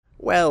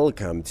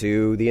Welcome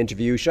to the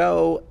interview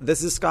show.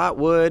 This is Scott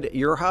Wood,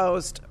 your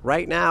host.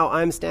 Right now,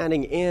 I'm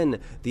standing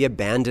in the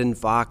Abandoned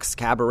Fox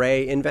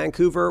Cabaret in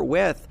Vancouver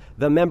with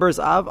the members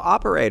of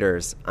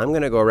Operators. I'm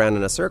going to go around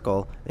in a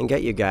circle and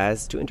get you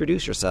guys to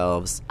introduce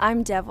yourselves.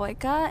 I'm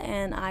Devojka,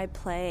 and I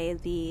play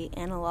the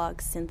analog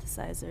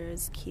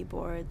synthesizers,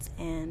 keyboards,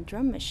 and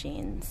drum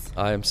machines.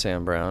 I'm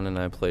Sam Brown, and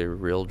I play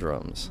real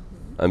drums.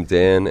 I'm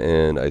Dan,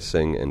 and I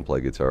sing and play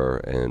guitar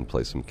and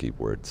play some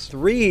keyboards.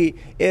 3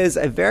 is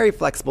a very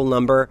flexible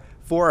number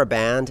for a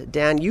band.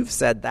 Dan, you've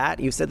said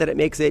that. You've said that it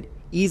makes it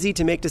easy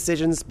to make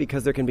decisions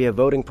because there can be a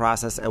voting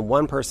process, and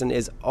one person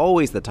is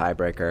always the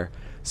tiebreaker.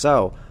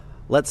 So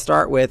let's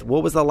start with,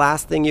 what was the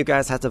last thing you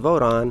guys had to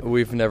vote on?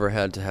 We've never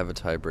had to have a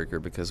tiebreaker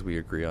because we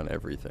agree on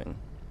everything.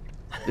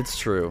 It's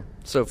true.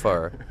 So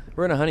far.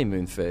 We're in a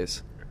honeymoon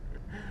phase.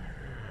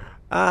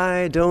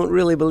 I don't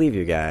really believe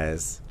you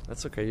guys.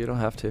 That's okay. You don't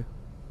have to.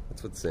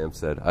 That's what Sam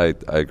said. I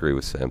agree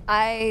with Sam.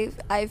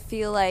 I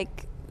feel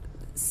like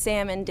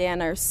Sam and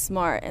Dan are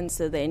smart, and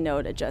so they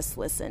know to just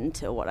listen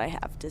to what I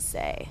have to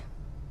say.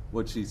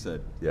 What she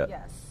said. Yeah.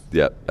 Yes.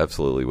 Yeah,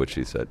 absolutely what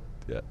she said.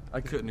 Yeah.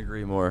 I couldn't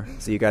agree more.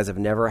 So you guys have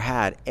never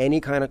had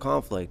any kind of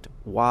conflict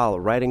while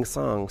writing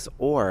songs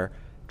or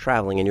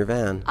traveling in your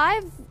van?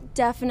 I've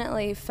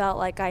definitely felt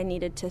like I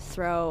needed to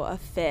throw a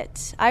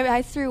fit.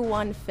 I threw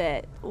one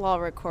fit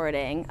while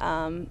recording,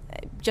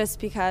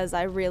 just because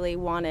I really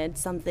wanted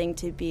something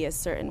to be a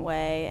certain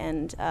way,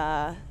 and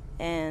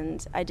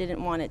I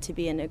didn't want it to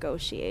be a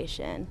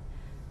negotiation.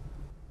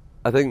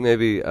 I think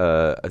maybe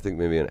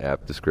an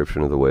apt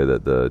description of the way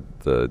that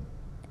the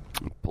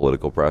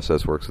political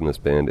process works in this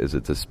band is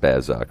it's a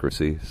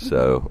spazocracy.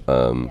 So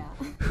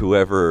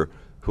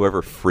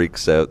whoever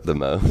freaks out the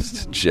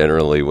most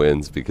generally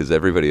wins, because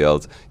everybody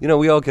else,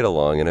 we all get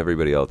along, and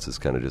everybody else is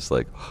kind of just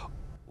like,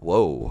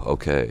 whoa,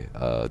 okay,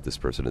 this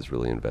person is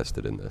really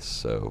invested in this,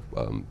 so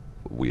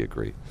we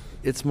agree.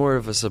 It's more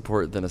of a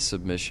support than a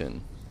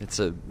submission. It's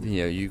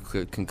you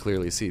can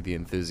clearly see the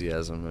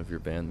enthusiasm of your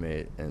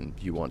bandmate, and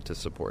you want to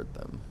support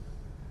them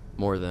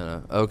more than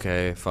a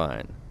okay,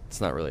 fine. It's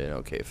not really an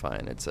okay,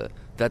 fine.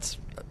 That's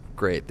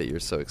great that you're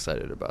so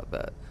excited about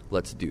that.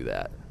 Let's do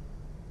that.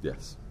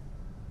 Yes,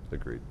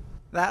 agreed.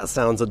 That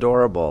sounds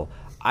adorable.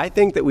 I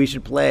think that we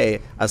should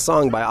play a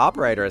song by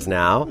Operators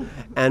now,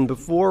 and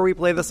before we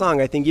play the song,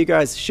 I think you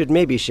guys should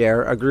maybe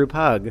share a group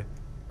hug.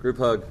 Group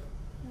hug.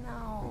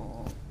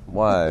 No.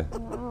 Why?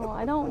 No,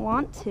 I don't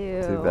want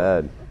to. Too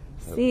bad.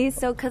 See,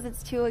 so because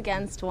it's 2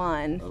 against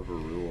 1.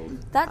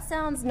 Overruled. That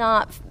sounds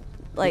not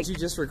like... Did you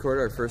just record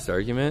our first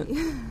argument?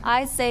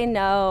 I say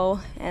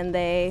no, and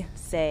they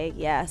say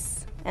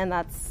yes, and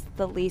that's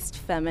the least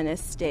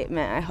feminist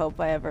statement I hope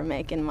I ever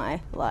make in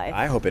my life.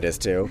 I hope it is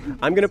too.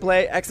 I'm going to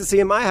play Ecstasy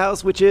In My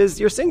House, which is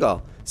your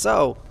single.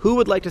 So, who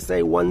would like to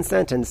say one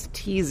sentence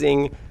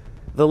teasing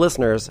the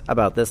listeners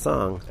about this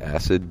song?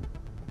 Acid.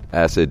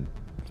 That's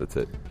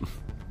it.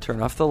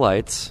 Turn off the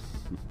lights.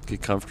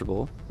 Get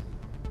comfortable.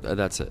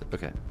 That's it.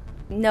 Okay.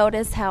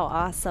 Notice how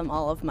awesome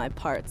all of my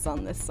parts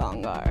on this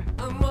song are.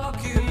 I'm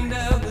walking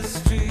down the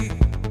street,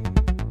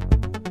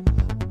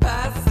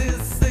 past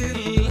this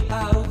little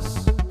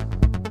house,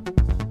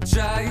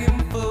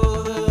 trying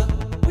for the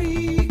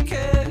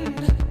weekend.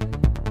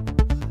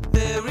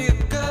 There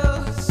it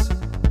goes,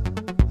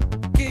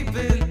 keep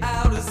it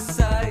out of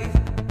sight,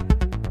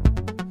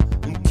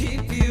 and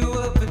keep you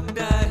up at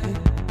night.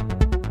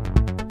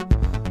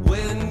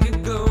 When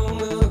you're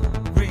gonna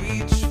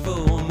reach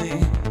for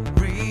me,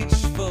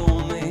 reach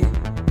for me.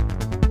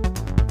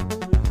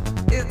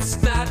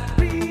 It's not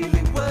real.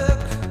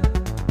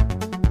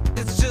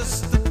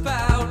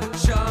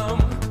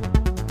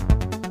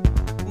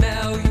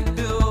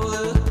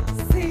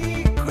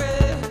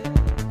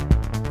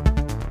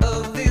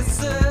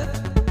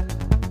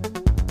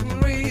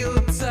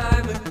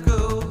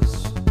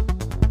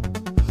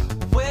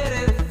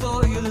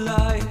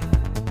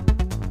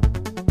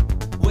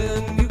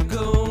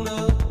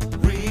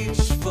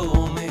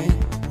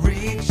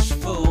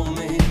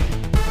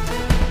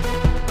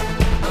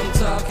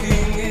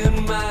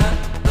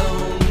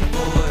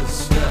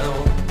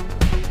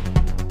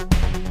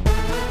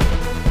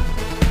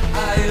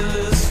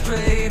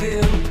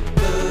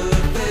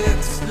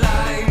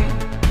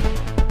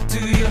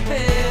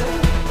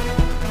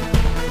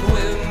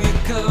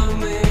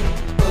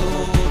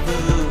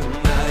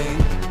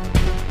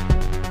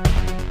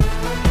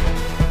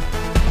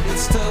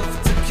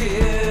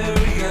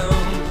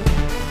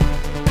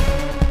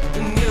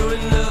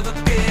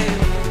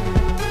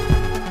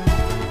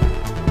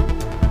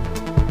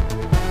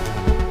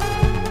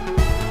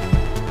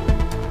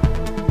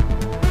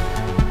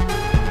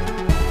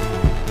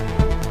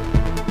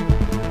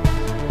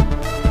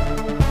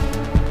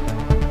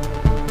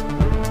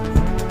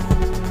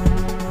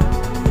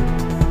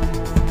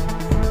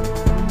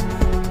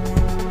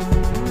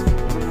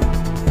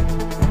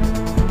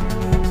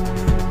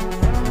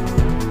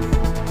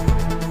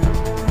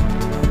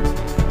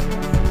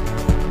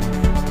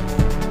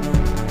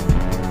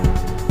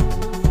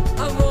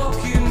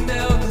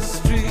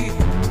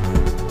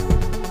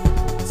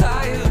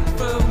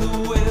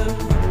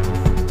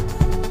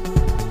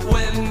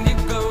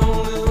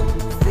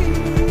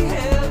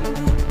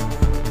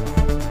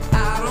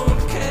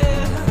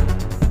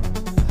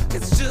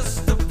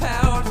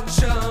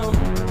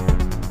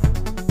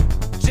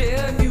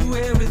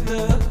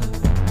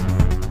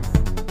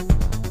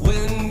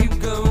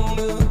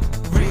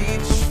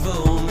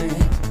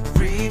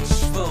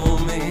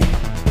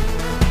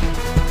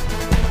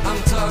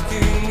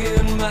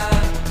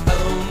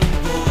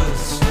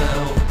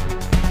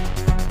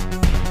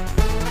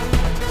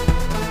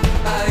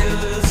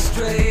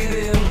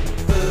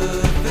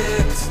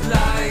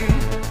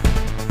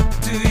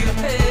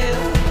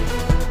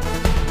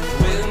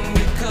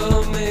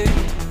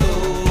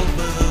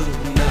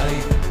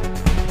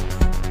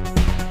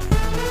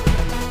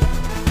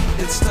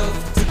 it's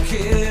tough to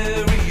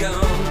carry on.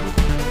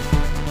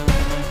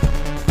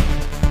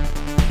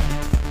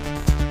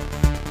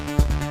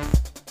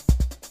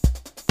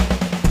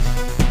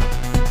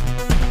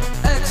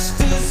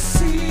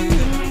 Ecstasy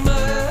in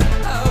my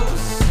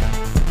house.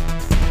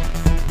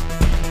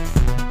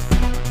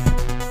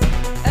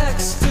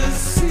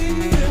 Ecstasy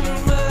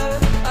in my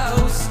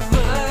house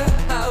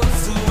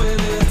when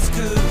it's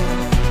good.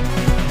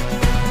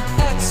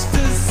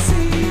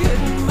 Ecstasy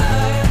in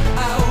my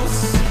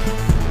house.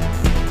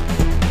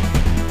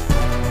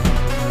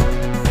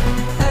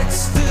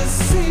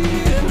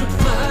 Ecstasy in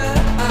my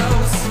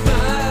house,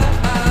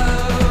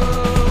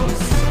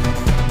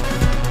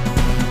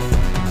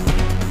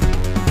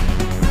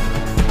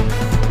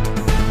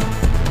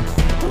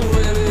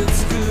 when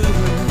it's good.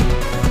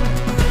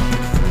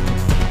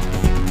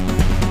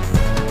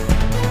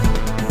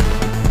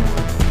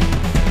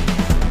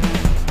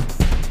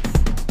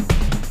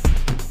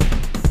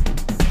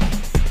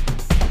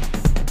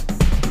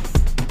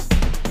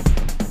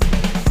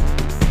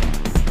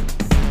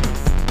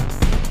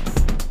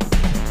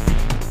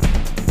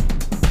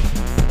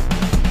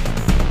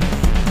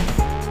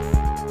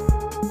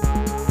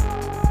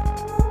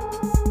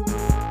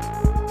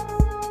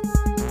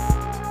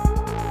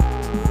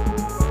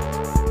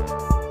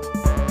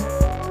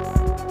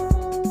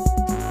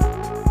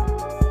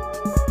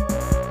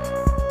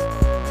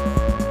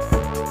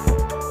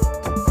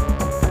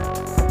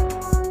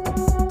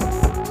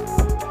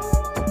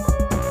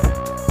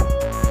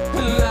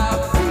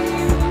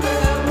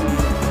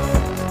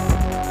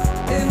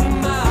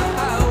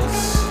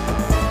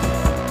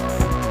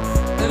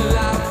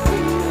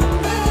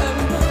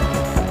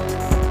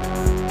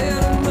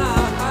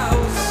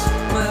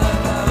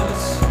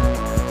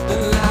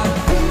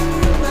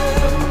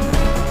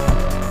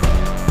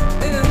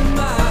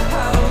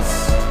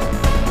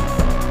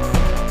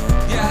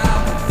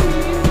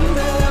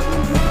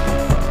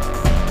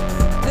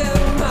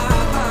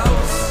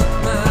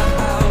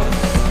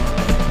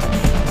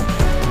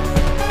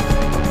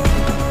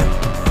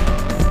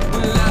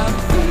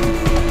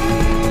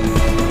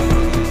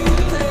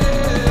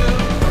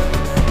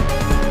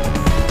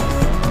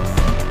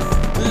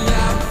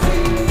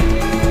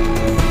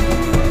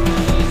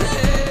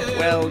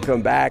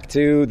 Welcome back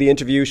to the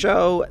interview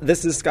show.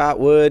 This is Scott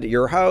Wood,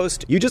 your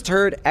host. You just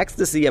heard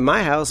Ecstasy in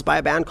My House by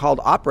a band called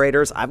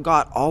Operators. I've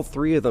got all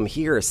three of them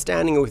here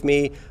standing with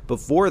me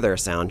before their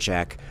sound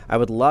check. I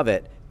would love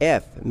it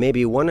if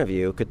maybe one of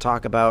you could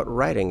talk about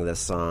writing this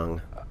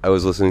song. I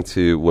was listening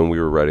to, when we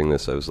were writing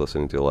this, I was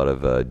listening to a lot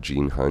of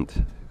Gene Hunt,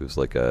 who's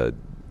like a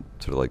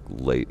sort of like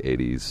late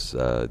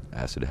 80s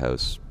acid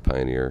house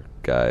pioneer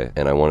guy.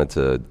 And I wanted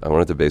to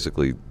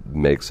basically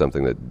make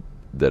something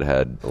that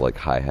had like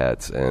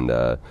hi-hats and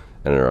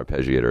an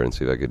arpeggiator, and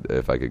see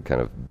if I could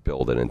kind of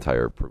build an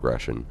entire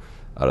progression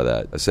out of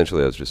that.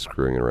 Essentially, I was just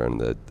screwing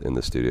around in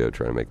the studio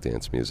trying to make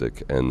dance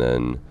music, and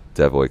then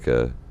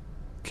Devojka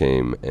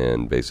came,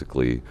 and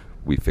basically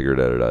we figured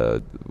out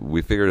a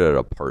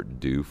part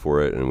due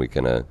for it, and we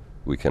kind of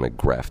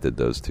grafted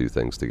those two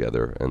things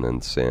together, and then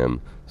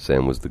Sam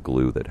was the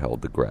glue that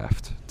held the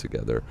graft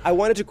together. I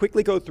wanted to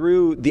quickly go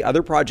through the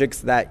other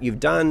projects that you've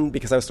done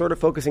because I was sort of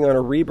focusing on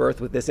a rebirth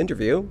with this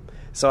interview.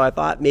 So I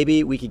thought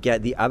maybe we could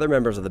get the other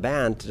members of the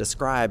band to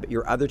describe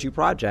your other two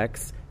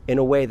projects in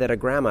a way that a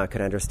grandma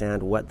could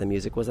understand what the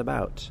music was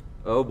about.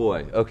 Oh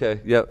boy. Okay.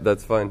 Yep,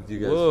 that's fine. You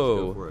guys just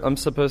go for it. I'm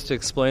supposed to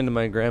explain to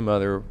my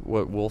grandmother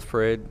what Wolf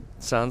Parade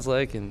sounds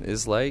like and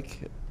is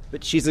like?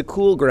 But she's a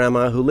cool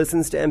grandma who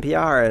listens to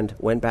NPR and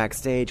went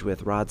backstage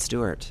with Rod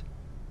Stewart.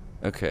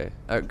 Okay.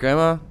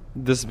 Grandma,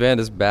 this band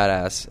is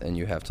badass, and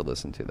you have to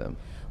listen to them.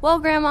 Well,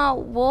 Grandma,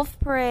 Wolf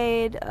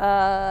Parade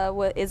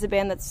is a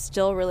band that's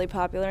still really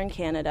popular in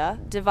Canada.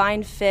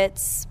 Divine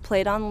Fits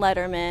played on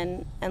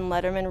Letterman, and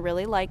Letterman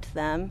really liked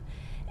them.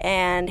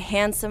 And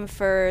Handsome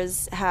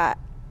Furs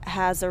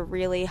has a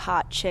really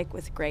hot chick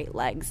with great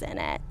legs in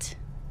it.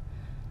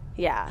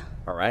 Yeah.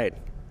 All right.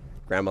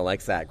 Grandma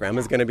likes that.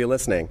 Grandma's going to be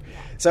listening.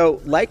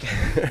 So,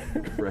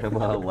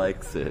 Grandma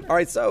likes it. All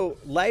right, so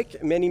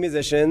like many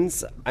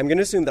musicians, I'm going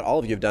to assume that all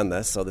of you have done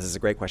this, so this is a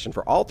great question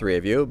for all three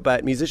of you,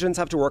 but musicians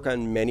have to work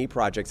on many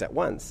projects at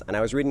once. And I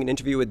was reading an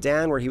interview with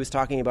Dan where he was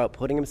talking about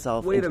putting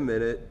himself Wait a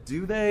minute.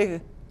 Do they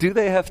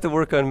have to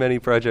work on many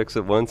projects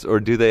at once, or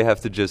do they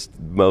have to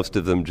most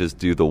of them just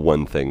do the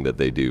one thing that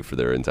they do for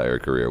their entire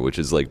career, which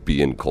is like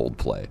be in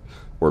Coldplay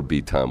or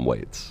be Tom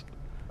Waits?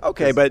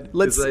 Okay, but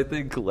let's... I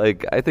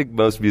think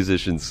most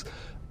musicians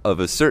of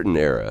a certain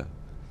era,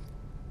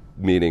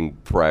 meaning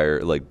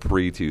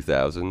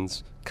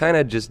pre-2000s, kind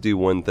of just do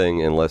one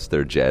thing unless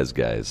they're jazz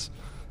guys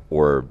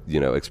or,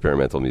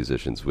 experimental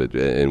musicians,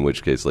 in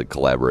which case, like,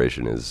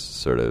 collaboration is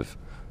sort of,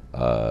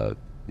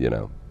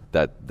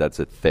 that's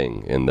a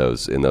thing in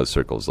those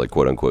circles, like,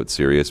 quote-unquote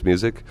serious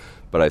music.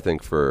 But I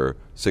think for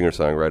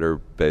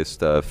singer-songwriter-based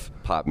stuff,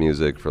 pop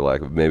music, for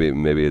lack of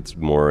maybe it's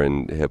more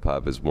in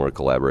hip-hop is more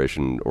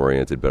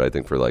collaboration-oriented. But I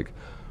think for like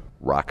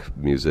rock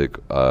music,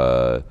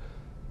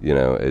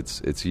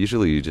 it's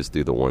usually you just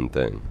do the one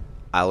thing.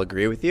 I'll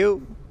agree with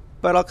you.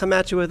 but I'll come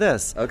at you with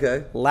this.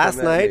 Okay. Last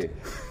Come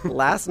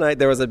at night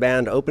there was a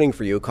band opening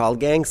for you called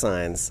Gang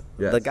Signs.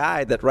 Yes. The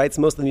guy that writes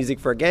most of the music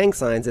for Gang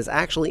Signs is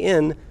actually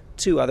in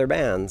 2 other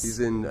bands. He's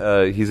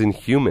in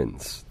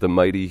Humans, the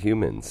Mighty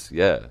Humans,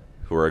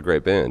 who are a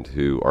great band,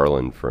 who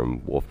Arlen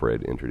from Wolf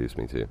Parade introduced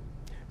me to.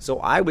 So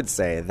I would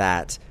say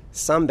that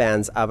some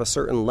bands of a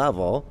certain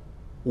level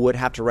would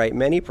have to write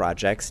many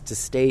projects to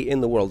stay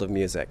in the world of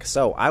music.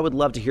 So I would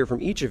love to hear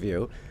from each of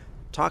you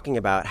talking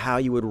about how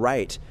you would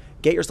write,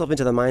 get yourself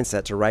into the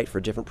mindset to write for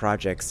different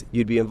projects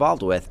you'd be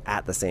involved with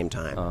at the same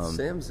time.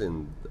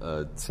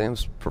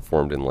 Sam's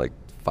performed in like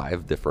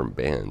 5 different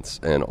bands,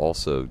 and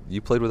also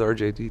you played with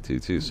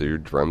RJD too. So your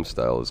drum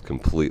style is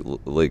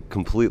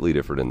completely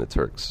different in the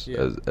Turks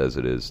as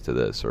it is to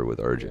this, or with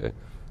RJ.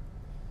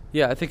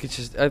 Yeah, I think it's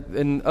just,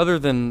 and other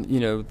than,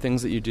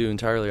 things that you do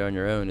entirely on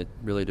your own, it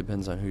really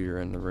depends on who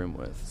you're in the room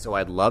with. So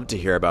I'd love to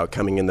hear about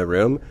coming in the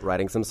room,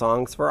 writing some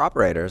songs for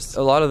operators.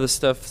 A lot of the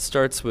stuff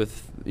starts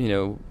with,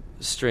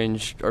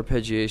 strange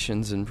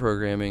arpeggiations and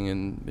programming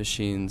and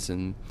machines,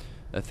 and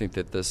I think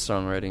that the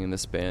songwriting in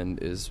this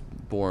band is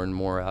born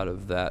more out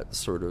of that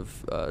sort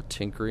of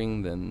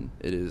tinkering than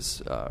it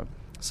is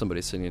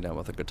somebody sitting down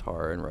with a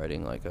guitar and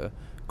writing like a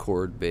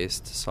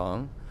chord-based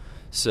song.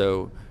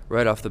 So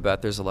right off the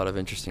bat, there's a lot of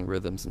interesting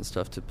rhythms and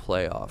stuff to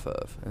play off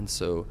of. And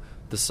so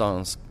the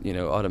songs,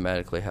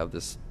 automatically have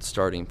this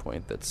starting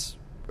point that's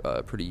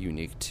pretty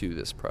unique to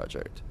this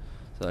project.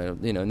 So,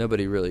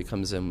 nobody really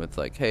comes in with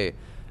like, hey,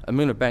 I'm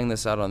going to bang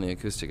this out on the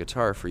acoustic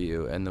guitar for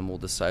you, and then we'll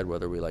decide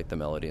whether we like the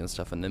melody and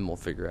stuff, and then we'll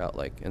figure out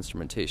like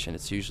instrumentation.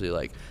 It's usually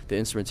like the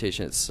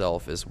instrumentation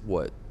itself is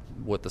what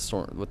the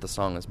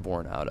song is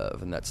born out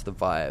of, and that's the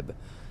vibe.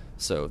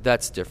 So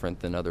that's different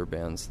than other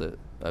bands that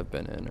I've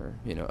been in, or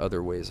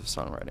other ways of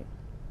songwriting.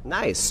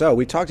 Nice. So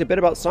we talked a bit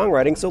about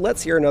songwriting, so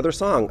let's hear another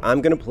song.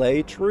 I'm going to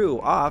play True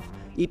off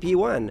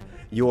EP1,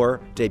 your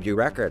debut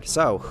record.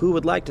 So who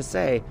would like to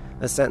say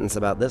a sentence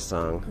about this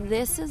song?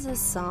 This is a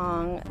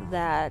song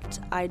that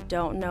I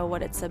don't know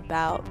what it's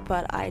about,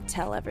 but I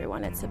tell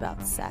everyone it's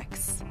about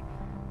sex,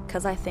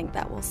 because I think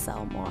that will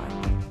sell more.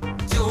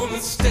 Your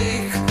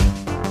mistake,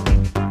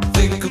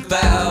 think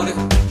about it.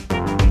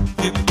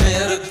 You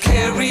better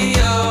carry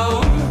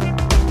on.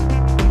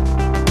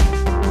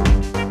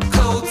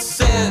 Cold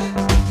set,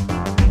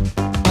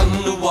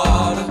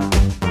 underwater.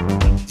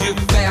 You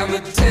found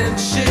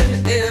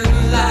attention in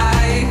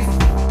life.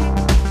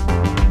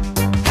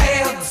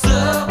 Hands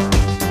up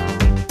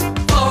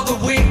for the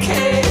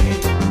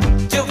weekend.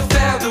 You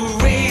found the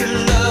real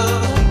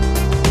love.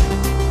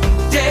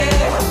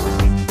 Yeah,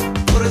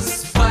 put a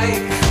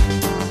spike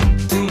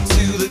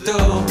into the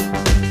door.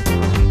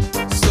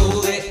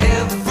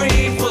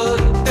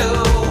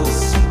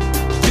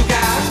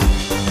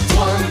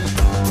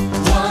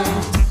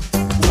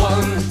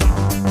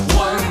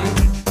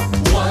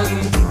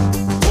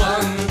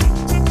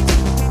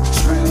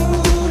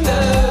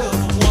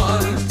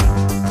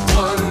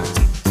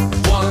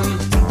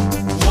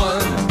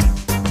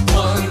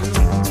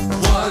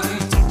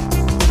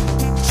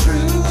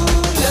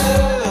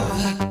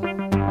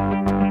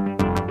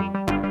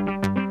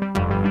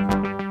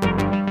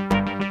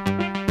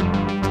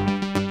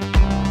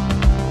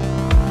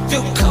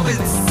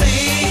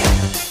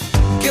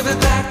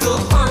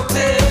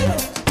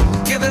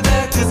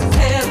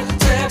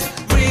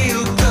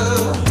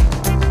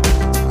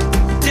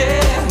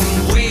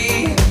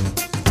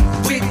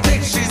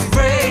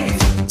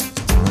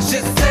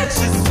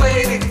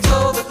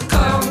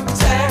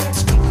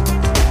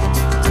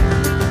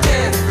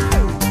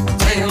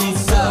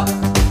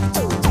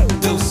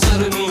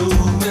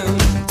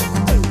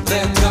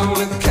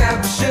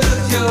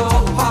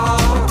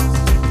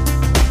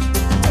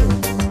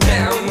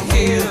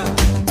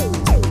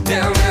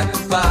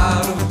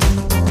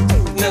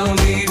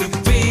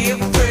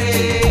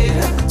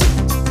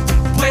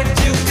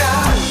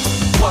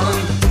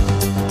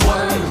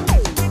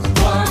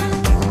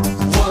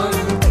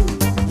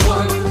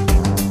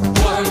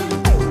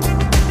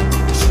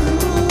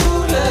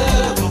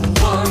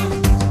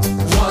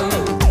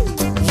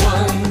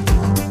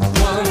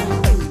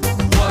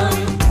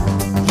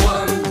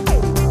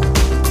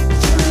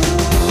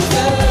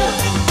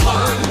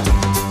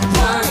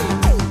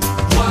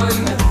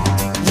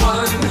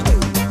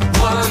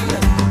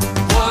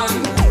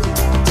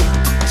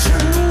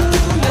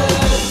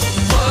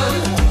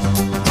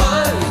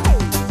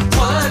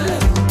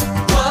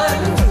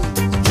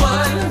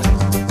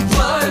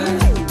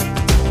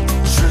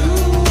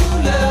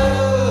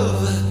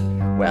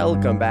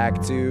 Welcome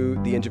back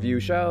to the interview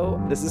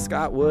show. This is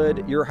Scott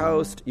Wood, your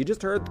host. You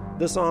just heard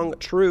the song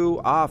True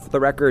off the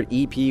record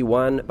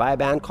EP1 by a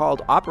band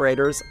called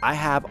Operators. I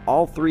have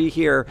all 3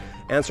 here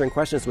answering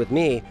questions with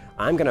me.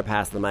 I'm going to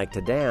pass the mic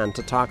to Dan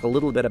to talk a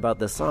little bit about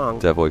this song.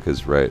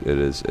 Devojka's right.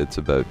 It's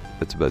about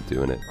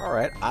doing it. All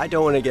right. I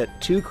don't want to get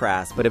too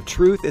crass, but if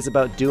truth is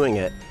about doing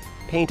it,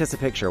 paint us a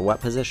picture. What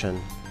position?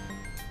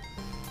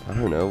 I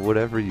don't know,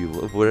 whatever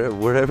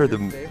whatever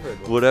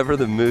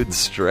the mood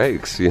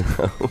strikes, you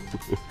know.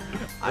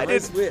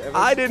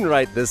 I didn't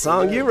write this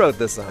song. You wrote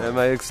this song. Am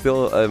I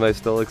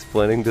still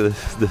explaining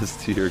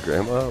this to your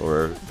grandma,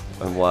 or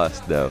I'm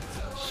lost now?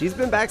 She's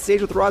been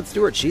backstage with Rod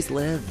Stewart. She's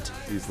lived.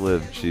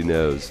 She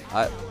knows.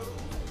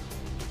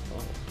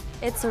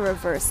 It's a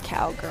reverse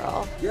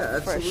cowgirl. Yeah,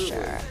 absolutely. For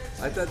sure.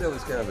 I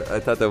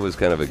thought that was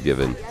kind of a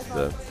given.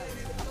 So.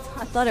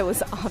 I thought it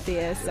was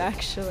obvious,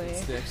 actually.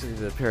 It's actually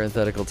the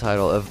parenthetical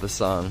title of the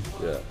song.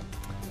 Yeah.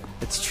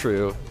 It's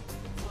true.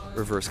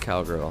 Reverse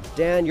cowgirl.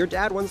 Dan, your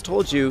dad once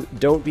told you,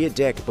 don't be a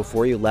dick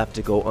before you left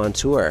to go on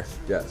tour.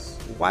 Yes.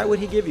 Why would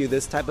he give you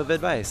this type of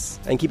advice?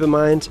 And keep in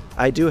mind,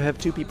 I do have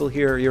 2 people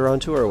here you're on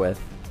tour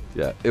with.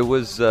 Yeah, it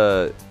was,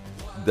 that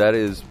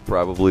is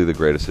probably the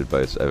greatest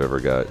advice I've ever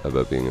got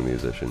about being a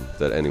musician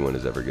that anyone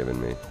has ever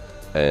given me.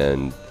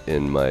 And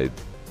in my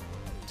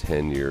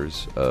 10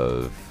 years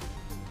of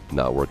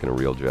not working a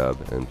real job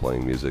and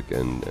playing music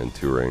and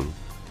touring,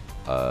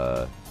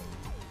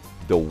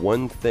 the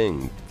one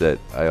thing that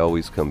I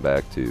always come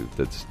back to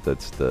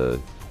that's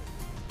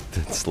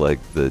like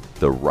the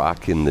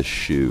rock in the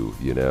shoe,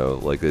 you know,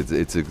 like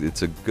it's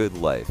a good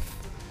life,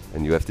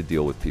 and you have to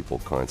deal with people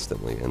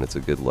constantly, and it's a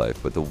good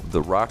life, but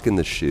the rock in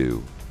the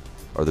shoe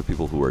are the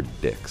people who are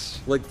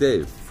dicks, like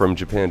Dave from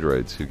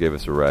Japandroids, who gave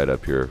us a ride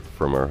up here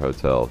from our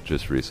hotel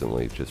just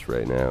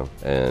right now,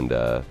 and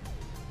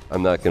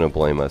I'm not going to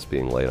blame us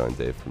being late on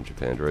Dave from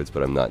Japandroids,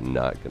 but I'm not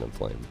going to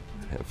blame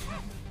him.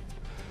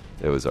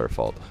 It was our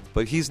fault.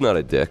 But he's not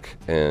a dick,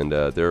 and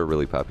they're a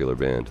really popular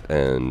band,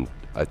 and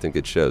I think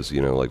it shows,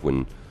 you know, like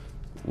when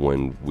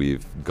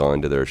we've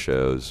gone to their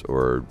shows,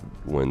 or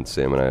when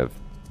Sam and I have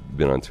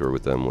been on tour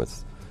with them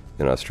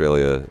in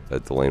Australia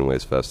at the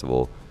Laneways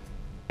Festival,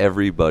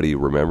 everybody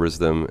remembers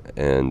them,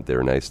 and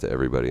they're nice to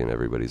everybody, and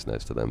everybody's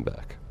nice to them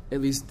back.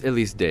 At least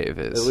Dave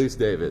is. At least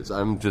Dave is.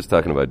 I'm just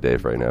talking about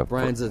Dave right now.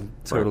 Brian's a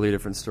totally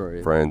different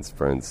story. Brian's,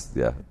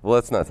 yeah. Well,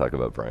 let's not talk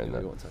about Brian, We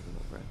then. won't talk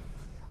about Brian.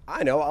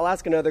 I know. I'll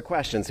ask another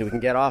question so we can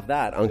get off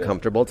that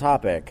uncomfortable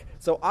topic.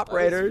 So,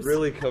 operators... I was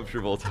really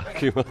comfortable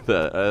talking about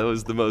that. That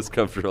was the most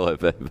comfortable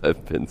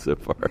I've been so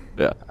far.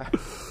 Yeah.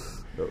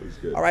 That was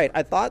good. All right,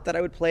 I thought that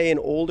I would play an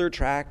older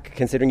track,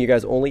 considering you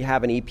guys only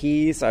have an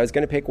EP, so I was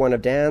going to pick one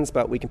of Dan's,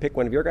 but we can pick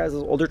one of your guys'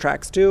 older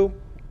tracks, too.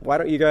 Why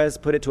don't you guys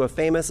put it to a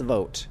famous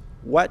vote?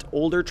 What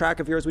older track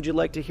of yours would you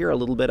like to hear a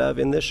little bit of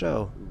in this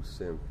show? Ooh,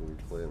 Sam, can we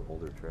play an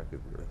older track of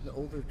yours? An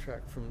older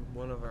track from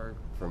one of our...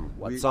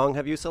 What song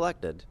have you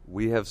selected?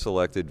 We have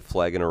selected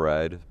Flaggin A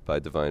Ride by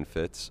Divine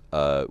Fits,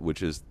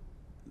 which is...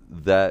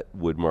 That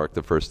would mark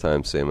the first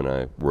time Sam and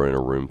I were in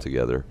a room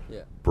together.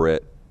 Yeah.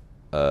 Britt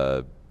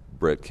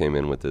came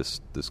in with this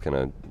kind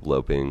of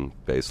loping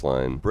bass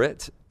line.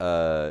 Britt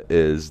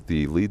is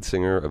the lead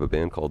singer of a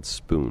band called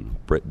Spoon,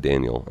 Britt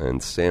Daniel,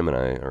 and Sam and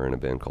I are in a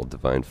band called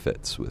Divine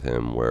Fits with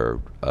him, where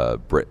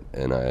Britt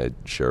and I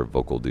share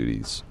vocal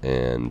duties.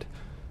 And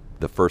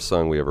the first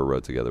song we ever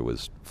wrote together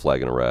was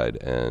Flaggin A Ride,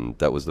 and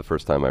that was the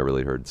first time I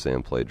really heard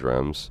Sam play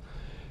drums.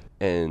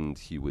 And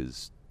he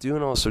was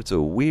doing all sorts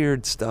of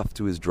weird stuff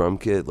to his drum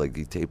kit, like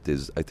I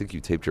think you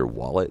taped your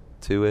wallet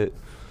to it.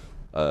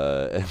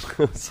 And I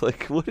was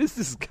like, what is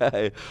this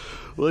guy?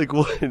 Like,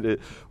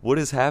 what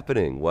is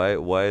happening?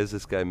 Why is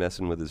this guy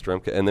messing with his drum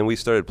kit? And then we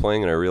started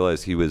playing, and I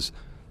realized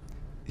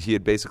he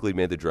had basically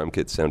made the drum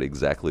kit sound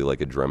exactly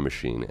like a drum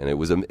machine, and it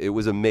was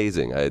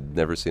amazing. I had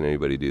never seen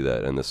anybody do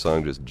that, and the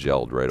song just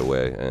gelled right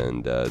away,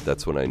 and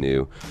that's when I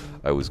knew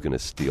I was going to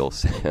steal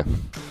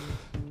Sam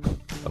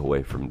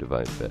away from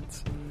Divine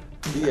Fits.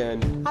 The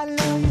end. I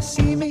know you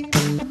see me,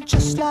 I'm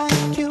just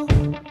like you.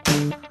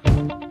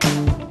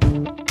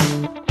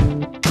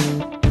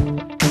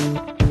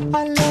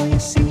 I know you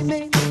see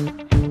me,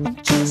 I'm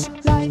just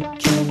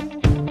like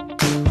you.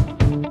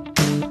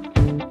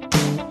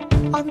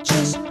 I'm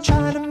just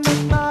trying to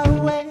make my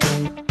way.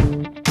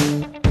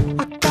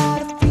 I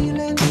got a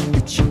feeling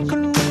that you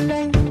can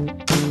relate.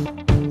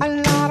 A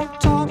lot of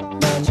talk,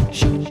 but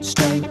shoot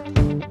straight.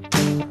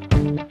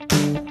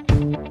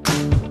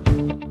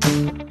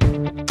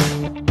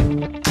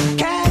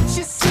 Can't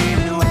you see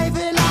me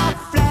waving like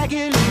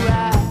flagging a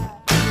ride?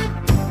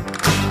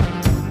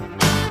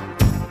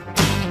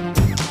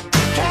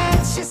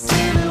 Can't you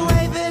see me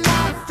waving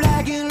like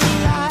flagging a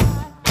ride?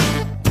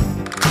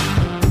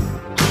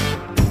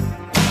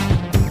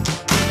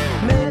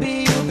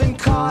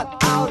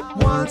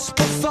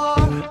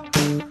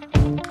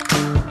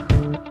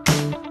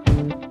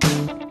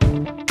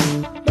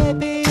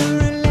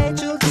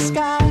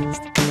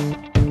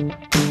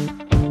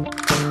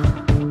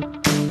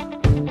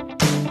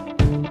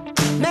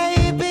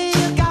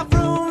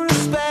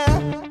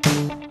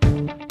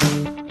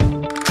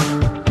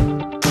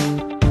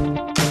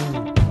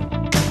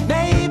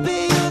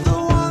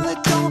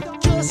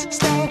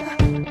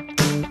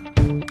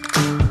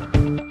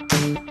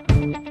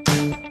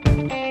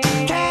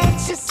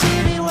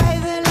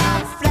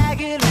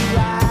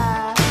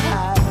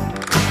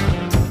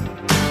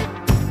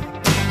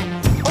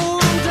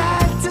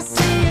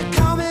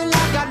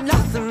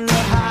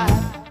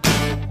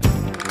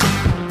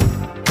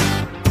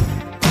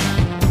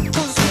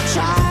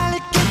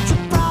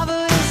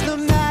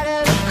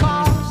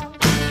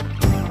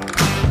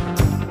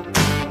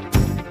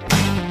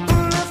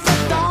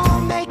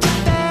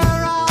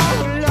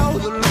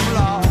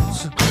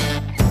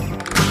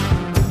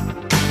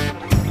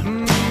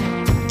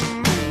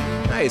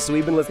 Nice. So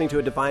we've been listening to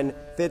a Divine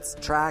Fits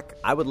track.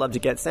 I would love to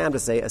get Sam to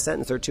say a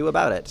sentence or two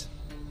about it.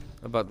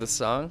 About this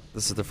song?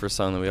 This is the first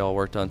song that we all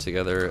worked on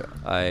together.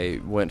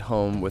 I went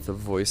home with a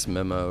voice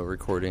memo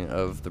recording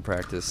of the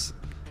practice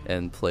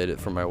and played it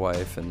for my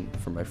wife and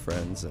for my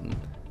friends, and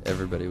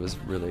everybody was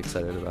really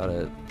excited about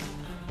it.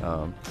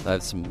 I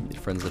have some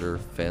friends that are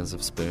fans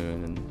of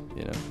Spoon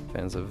and,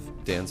 fans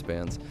of Dan's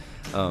bands.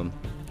 And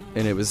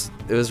it was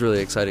really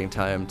exciting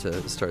time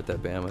to start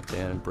that band with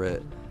Dan and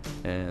Britt.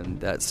 And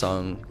that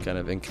song kind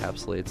of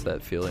encapsulates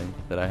that feeling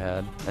that I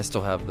had. I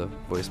still have the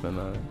voice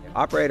memo.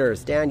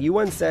 Operators, Dan, you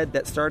once said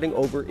that starting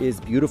over is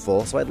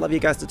beautiful, so I'd love you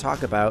guys to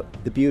talk about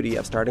the beauty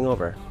of starting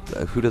over.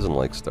 Who doesn't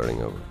like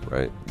starting over,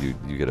 right?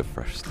 You get a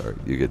fresh start.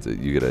 You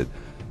get a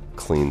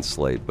clean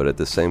slate, but at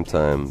the same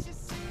time,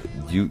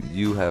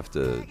 you have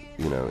to,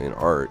 in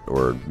art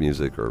or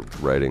music or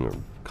writing or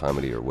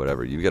comedy or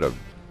whatever, you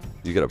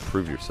gotta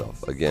prove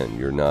yourself. Again,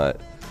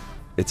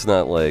 it's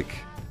not like,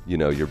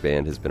 your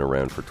band has been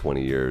around for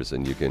 20 years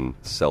and you can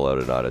sell out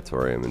an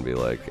auditorium and be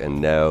like, and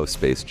now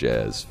space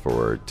jazz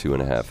for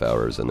 2.5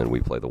 hours, and then we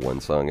play the one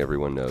song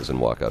everyone knows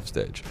and walk off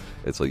stage.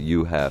 It's like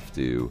you have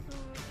to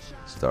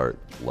start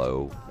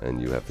low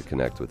and you have to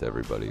connect with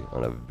everybody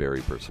on a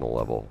very personal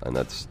level, and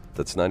that's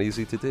not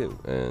easy to do.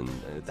 And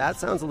that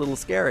sounds a little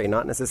scary,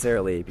 not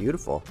necessarily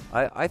beautiful.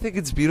 I think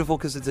it's beautiful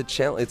because it's a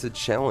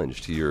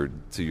challenge to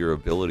your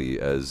ability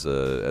as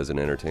an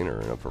entertainer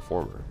and a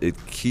performer.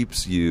 It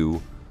keeps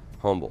you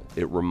humble.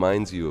 It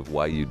reminds you of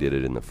why you did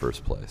it in the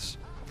first place.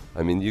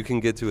 I mean, you can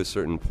get to a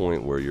certain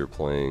point where you're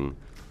playing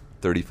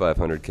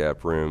 3,500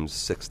 cap rooms,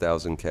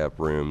 6,000 cap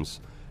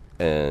rooms,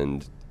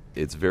 and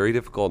it's very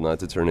difficult not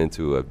to turn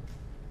into a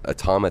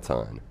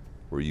automaton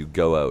where you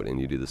go out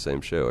and you do the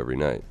same show every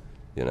night.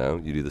 You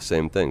do the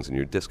same things and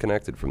you're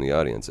disconnected from the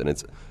audience. And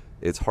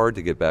it's hard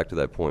to get back to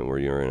that point where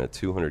you're in a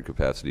 200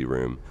 capacity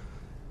room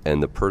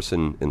and the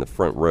person in the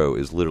front row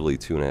is literally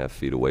 2.5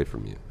 feet away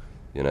from you.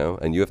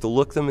 And you have to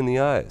look them in the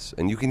eyes,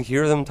 and you can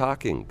hear them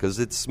talking because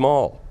it's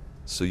small,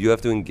 so you have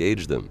to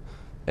engage them,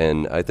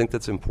 and I think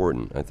that's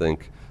important. I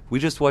think we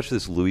just watched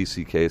this Louis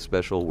C.K.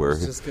 special where I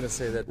was just going to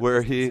say that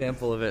where the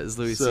example of it is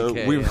Louis so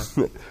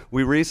C.K.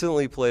 We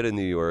recently played in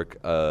New York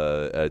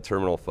at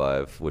Terminal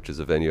 5, which is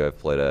a venue I've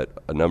played at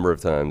a number of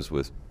times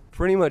with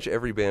pretty much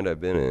every band I've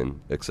been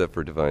in except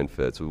for Divine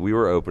Fits. We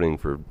were opening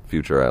for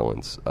Future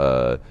Islands,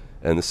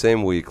 and the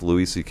same week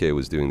Louis C.K.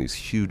 was doing these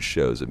huge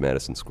shows at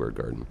Madison Square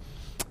Garden.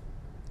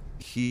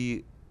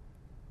 He,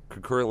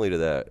 concurrently to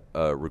that,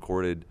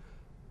 recorded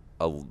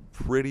a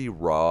pretty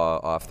raw,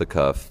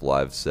 off-the-cuff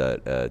live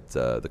set at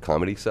the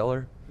Comedy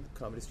Cellar?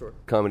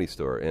 Comedy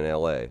Store in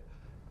L.A.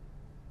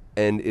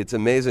 And it's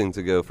amazing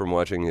to go from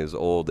watching his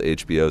old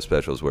HBO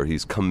specials where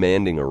he's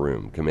commanding a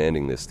room,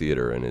 commanding this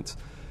theater, and it's,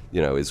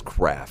 his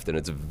craft, and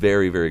it's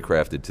very, very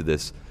crafted, to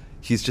this.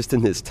 He's just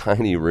in this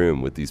tiny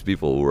room with these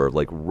people who are,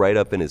 like, right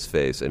up in his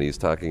face, and he's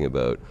talking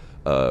about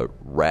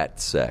rat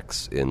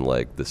sex in,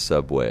 like, the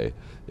subway.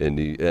 And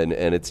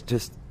it's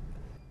just,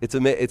 it's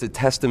a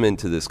testament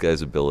to this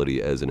guy's ability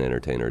as an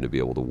entertainer to be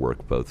able to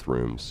work both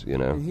rooms,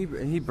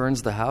 He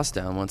burns the house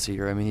down once a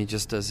year. I mean, he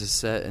just does his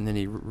set and then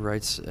he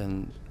writes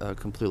a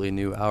completely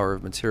new hour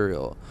of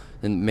material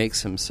and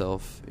makes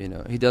himself,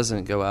 he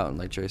doesn't go out and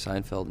like Jerry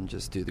Seinfeld and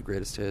just do the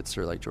greatest hits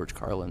or like George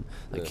Carlin.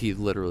 Like he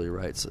literally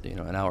writes,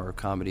 an hour of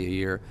comedy a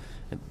year,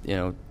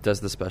 and, does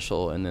the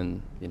special and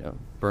then,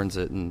 burns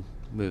it and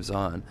moves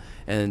on.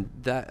 And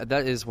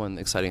that is one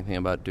exciting thing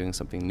about doing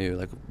something new.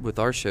 Like with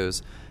our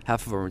shows,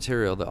 half of our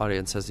material the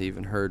audience hasn't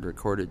even heard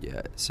recorded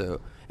yet.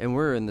 So, and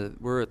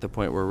we're at the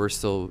point where we're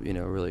still,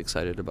 really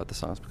excited about the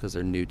songs because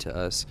they're new to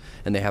us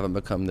and they haven't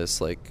become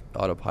this like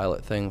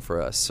autopilot thing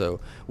for us. So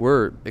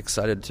we're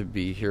excited to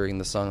be hearing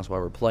the songs while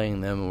we're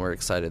playing them, and we're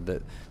excited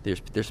that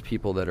there's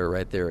people that are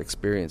right there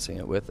experiencing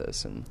it with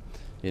us. And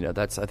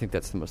I think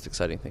that's the most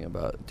exciting thing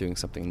about doing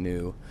something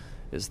new,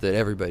 is that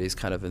everybody's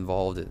kind of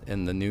involved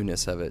in the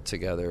newness of it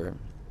together.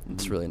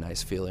 It's a really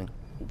nice feeling.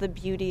 The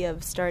beauty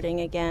of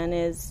starting again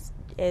is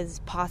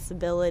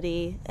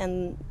possibility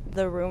and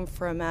the room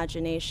for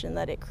imagination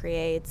that it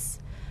creates,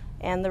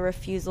 and the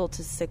refusal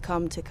to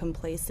succumb to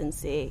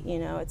complacency.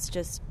 It's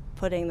just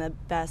putting the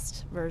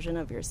best version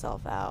of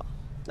yourself out.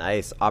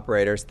 Nice.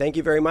 Operators, thank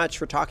you very much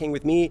for talking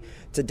with me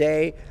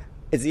today.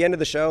 It's the end of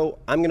the show.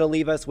 I'm going to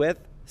leave us with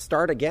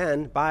Start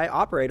Again by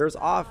Operators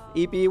off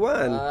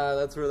EP1.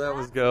 That's where that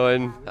was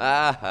going.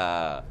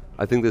 I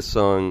think this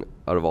song,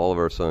 out of all of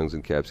our songs,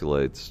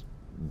 encapsulates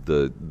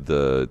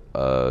the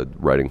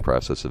writing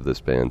process of this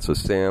band. So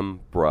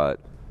Sam brought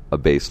a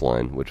bass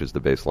line, which is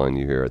the bass line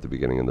you hear at the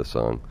beginning of the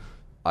song.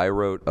 I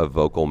wrote a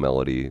vocal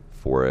melody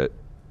for it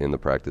in the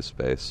practice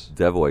space.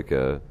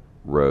 Devojka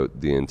wrote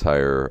the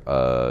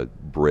entire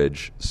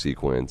bridge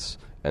sequence,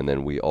 and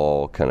then we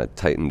all kind of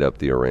tightened up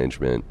the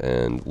arrangement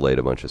and laid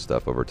a bunch of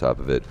stuff over top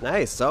of it.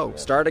 Nice. So,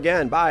 Start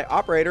Again by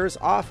Operators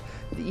off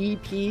the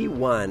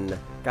EP1.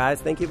 Guys,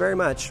 thank you very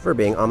much for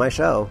being on my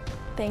show.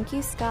 Thank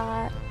you,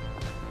 Scott.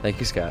 Thank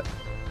you, Scott.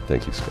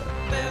 Thank you, Scott.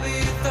 Maybe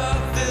you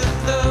thought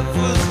that love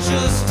was